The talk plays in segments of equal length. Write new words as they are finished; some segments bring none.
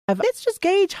Let's just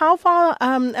gauge how far,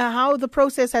 how the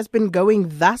process has been going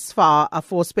thus far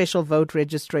for special vote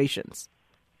registrations.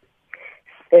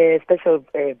 Special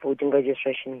voting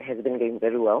registration has been going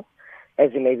very well.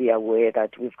 As you may be aware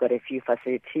that we've got a few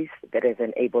facilities that has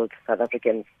enabled South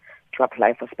Africans to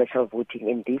apply for special voting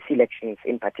in these elections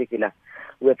in particular.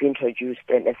 We have introduced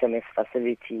an SMS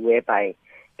facility whereby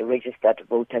a registered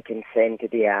voter can send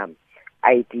their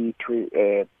ID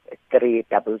to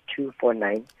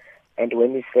 32249, and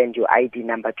when you send your ID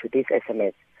number to this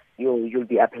SMS, you'll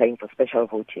be applying for special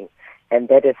voting. And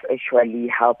that has actually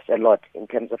helped a lot in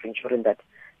terms of ensuring that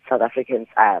South Africans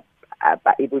are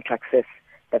able to access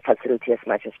the facility as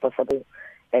much as possible.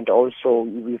 And also,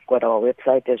 we've got our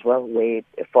website as well where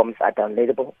forms are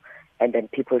downloadable, and then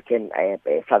people can,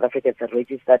 South Africans are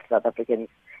registered, South Africans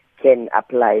can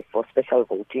apply for special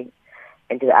voting.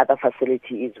 And the other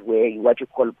facility is where what you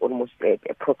call almost a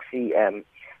proxy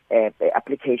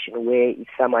application, where if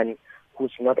someone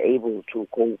who's not able to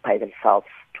go by themselves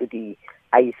to the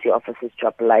IEC offices to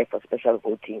apply for special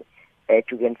voting,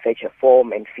 to then fetch a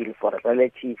form and fill for a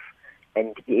relative,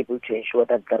 and be able to ensure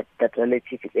that that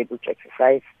relative is able to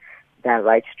exercise their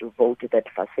right to vote. That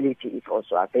facility is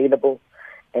also available.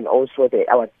 And also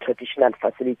our traditional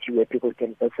facility where people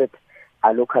can visit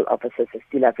our local offices is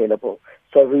still available.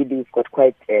 So really we've got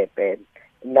quite a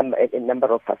number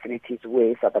of facilities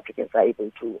where South Africans are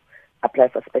able to apply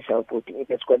for special voting. It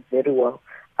has gone very well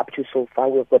up to so far.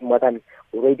 We've got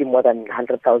already more than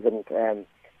 100,000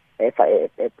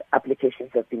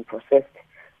 applications have been processed.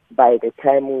 By the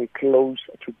time we close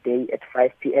today at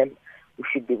 5 p.m., we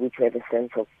should be able to have a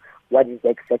sense of what is the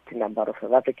exact number of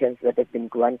South Africans that have been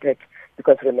granted.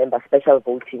 Because remember, special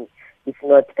voting is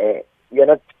not, you're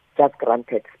not just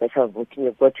granted special voting.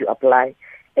 You've got to apply,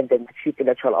 and then the Chief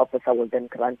Electoral Officer will then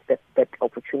grant that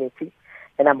opportunity.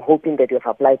 And I'm hoping that you've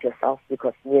applied yourself,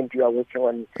 because me and you are working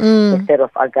on the 3rd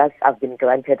of August. I've been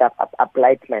granted, I've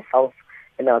applied myself,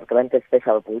 and I was granted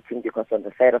special voting because on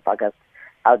the 3rd of August,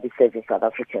 I'll be serving South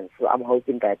Africans. So I'm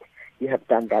hoping that you have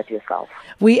done that yourself.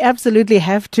 We absolutely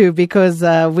have to, because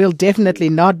we'll definitely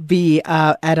not be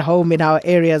at home in our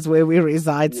areas where we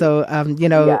reside. So,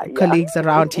 colleagues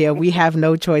around here, we have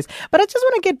no choice. But I just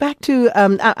want to get back to,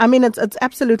 it's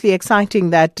absolutely exciting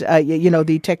that,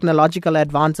 the technological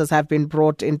advances have been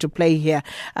brought into play here.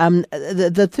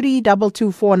 The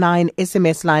 32249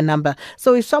 SMS line number.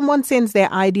 So if someone sends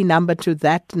their ID number to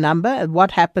that number,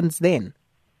 what happens then?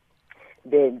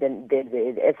 The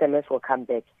SMS will come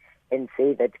back and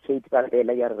say that Kate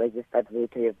Barbella, you're a registered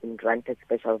voter, you've been granted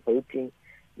special voting.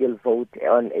 You'll vote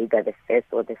on either the 1st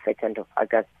or the 2nd of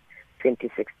August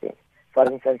 2016. For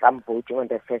instance, I'm voting on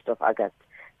the 1st of August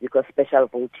because special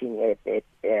voting dates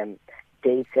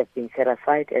have been set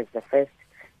aside as the 1st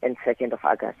and 2nd of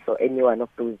August. So any one of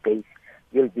those days,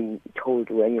 you'll be told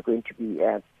when you're going to be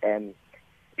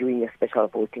doing a special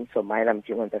voting. So mine, I'm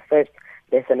doing on the 1st.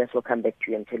 The SMS will come back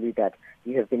to you and tell you that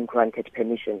you have been granted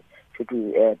permission to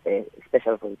do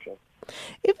special voting.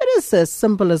 If it is as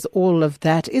simple as all of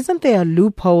that, isn't there a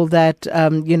loophole that,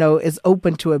 is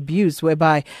open to abuse,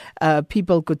 whereby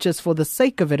people could just for the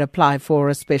sake of it apply for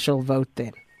a special vote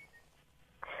then?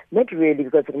 Not really,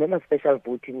 because remember, special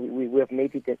voting, we have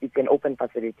made it, it's an open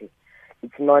facility.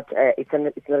 It's not an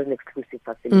exclusive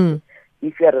facility.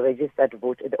 If you are a registered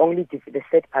voter, the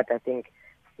sad part, I think,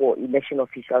 for election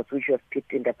officials, which you have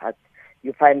picked in the past,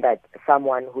 you find that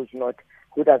someone who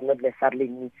does not necessarily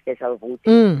need special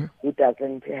voting, who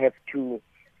doesn't have to,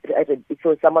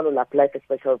 so someone will apply for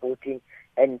special voting,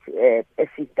 and if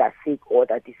they're sick or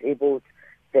they're disabled,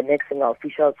 the next thing our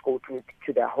officials go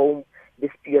to their home. Then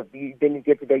you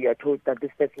get there, you are told that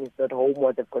this person is not home,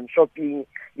 or they've gone shopping,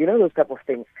 those type of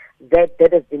things. That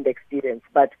has been the experience,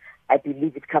 but I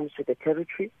believe it comes to the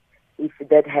territory. If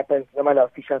that happens, normal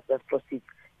officials just proceed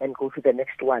and go to the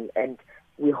next one. And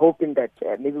we're hoping that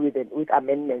maybe with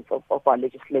amendments of our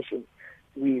legislation,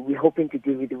 we're hoping to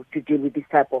deal with this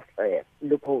type of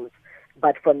loopholes.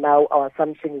 But for now, our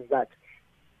assumption is that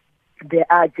there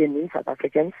are genuine South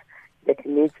Africans that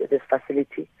need this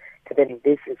facility. And then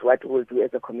this is what we'll do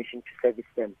as a commission to service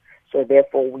them. So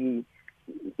therefore,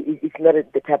 it's not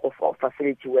the type of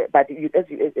facility where, but as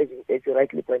you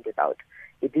rightly pointed out,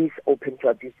 it is open to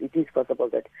abuse. It is possible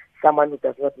that someone who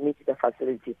does not meet the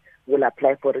facility will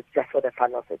apply for it just for the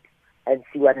fun of it and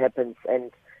see what happens.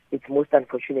 And it's most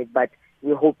unfortunate, but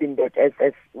we're hoping that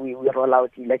as we roll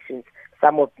out elections,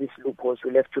 some of these loopholes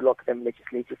will have to lock them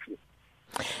legislatively.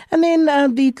 And then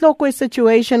the Tlokwe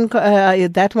situation,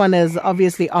 that one is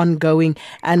obviously ongoing.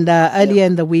 And earlier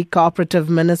in the week, Cooperative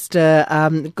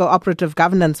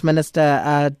Governance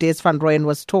Minister Des van Rooyen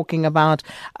was talking about,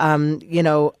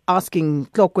 asking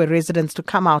Tlokwe residents to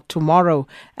come out tomorrow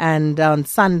and on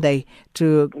Sunday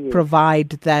to provide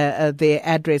their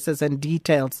addresses and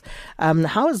details.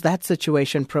 How is that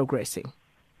situation progressing?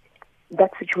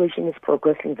 That situation is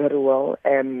progressing very well.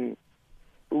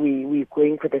 We're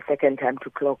going for the second time to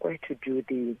Tlokwe to do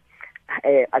the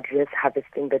address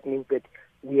harvesting. That means that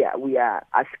we are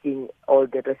asking all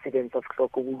the residents of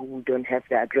Tlokwe who don't have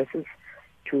their addresses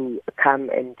to come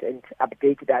and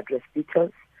update the address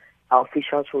details. Our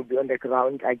officials will be on the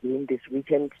ground again this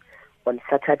weekend on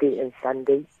Saturday and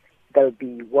Sunday. They'll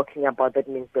be walking about. That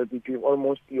means they'll be doing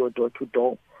almost your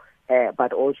door-to-door,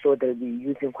 but also they'll be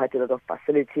using quite a lot of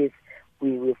facilities.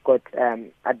 We've got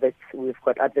adverts. We've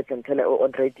got adverts on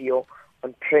radio,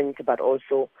 on print, but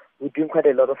also we're doing quite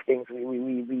a lot of things.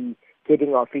 We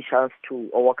getting our officials to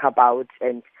walk about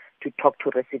and to talk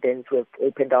to residents. We've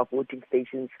opened our voting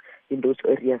stations in those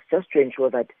areas just to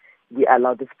ensure that we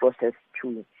allow this process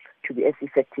to be as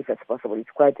effective as possible. It's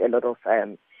quite a lot of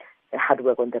hard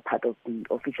work on the part of the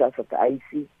officials of the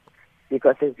IEC,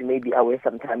 because as you may be aware,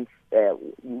 sometimes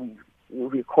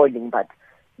we're calling, but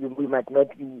we might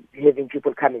not be having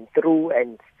people coming through,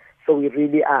 and so we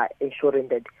really are ensuring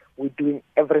that we're doing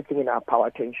everything in our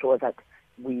power to ensure that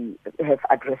we have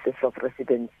addresses of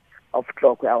residents of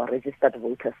Tlokwe, our registered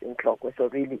voters in Tlokwe. So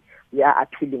really, we are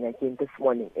appealing again this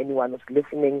morning. Anyone who's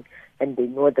listening and they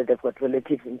know that they've got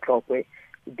relatives in Tlokwe,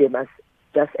 they must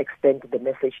just extend the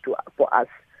message for us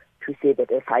to say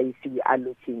that as IEC, we are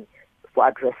looking for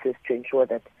addresses to ensure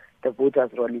that the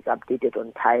voters' roll is updated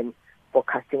on time for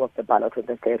casting of the ballot on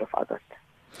the 3rd of August.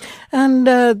 And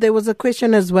there was a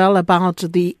question as well about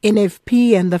the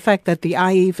NFP and the fact that the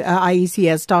IEC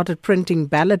has started printing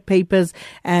ballot papers,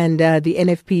 and the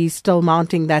NFP is still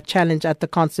mounting that challenge at the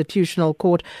Constitutional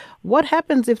Court. What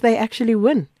happens if they actually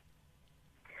win?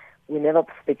 We never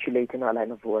speculate in our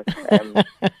line of work.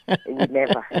 We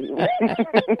never.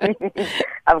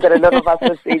 I've got a lot of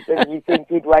associations. We think,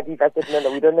 what if? I said,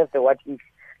 no, we don't have the what if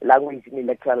language in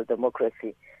electoral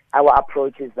democracy. Our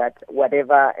approach is that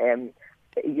whatever,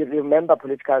 you remember,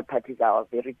 political parties are a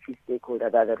very key stakeholder.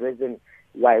 That's the reason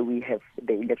why we have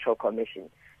the Electoral Commission.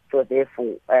 So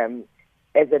therefore,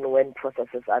 as and when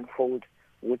processes unfold,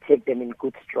 we'll take them in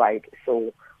good stride.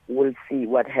 So we'll see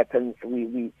what happens.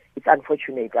 It's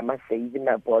unfortunate, I must say, even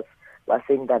my boss was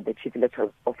saying that the Chief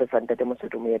Electoral Officer and the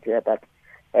demonstrator that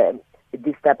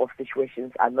these type of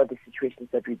situations are not the situations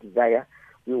that we desire.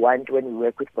 We want, when we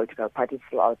work with political parties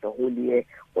throughout the whole year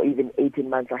or even 18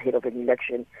 months ahead of an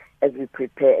election, as we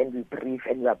prepare and we brief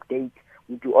and we update,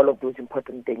 we do all of those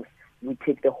important things. We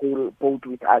take the whole boat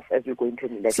with us as we go into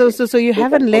an election. So you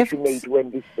haven't left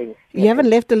when these things you haven't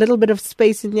left a little bit of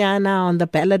space in there now on the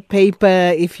ballot paper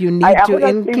if you need to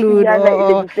include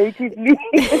legislatively.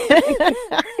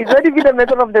 It's not even a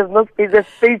matter of there's no space. There's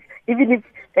space even if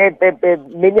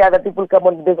many other people come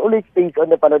on. There's always space on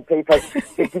the ballot paper.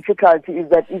 The difficulty is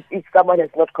that if someone has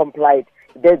not complied,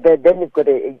 then it's got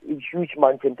a huge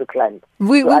mountain to climb.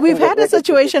 We've had a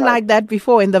situation like that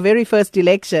before in the very first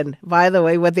election, by the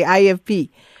way, with the IFP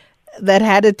that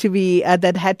had to be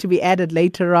added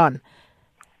later on.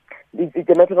 It's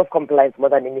a matter of compliance more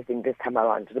than anything this time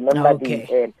around. Remember,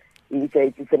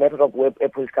 it's a matter of where a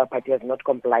political party has not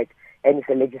complied, and it's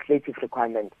a legislative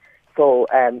requirement. So,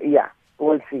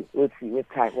 we'll see with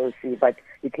time. We'll see, but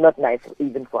it's not nice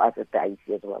even for us at the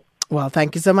IEC as well. Well,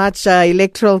 thank you so much,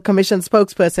 Electoral Commission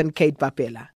spokesperson Kate Bapela.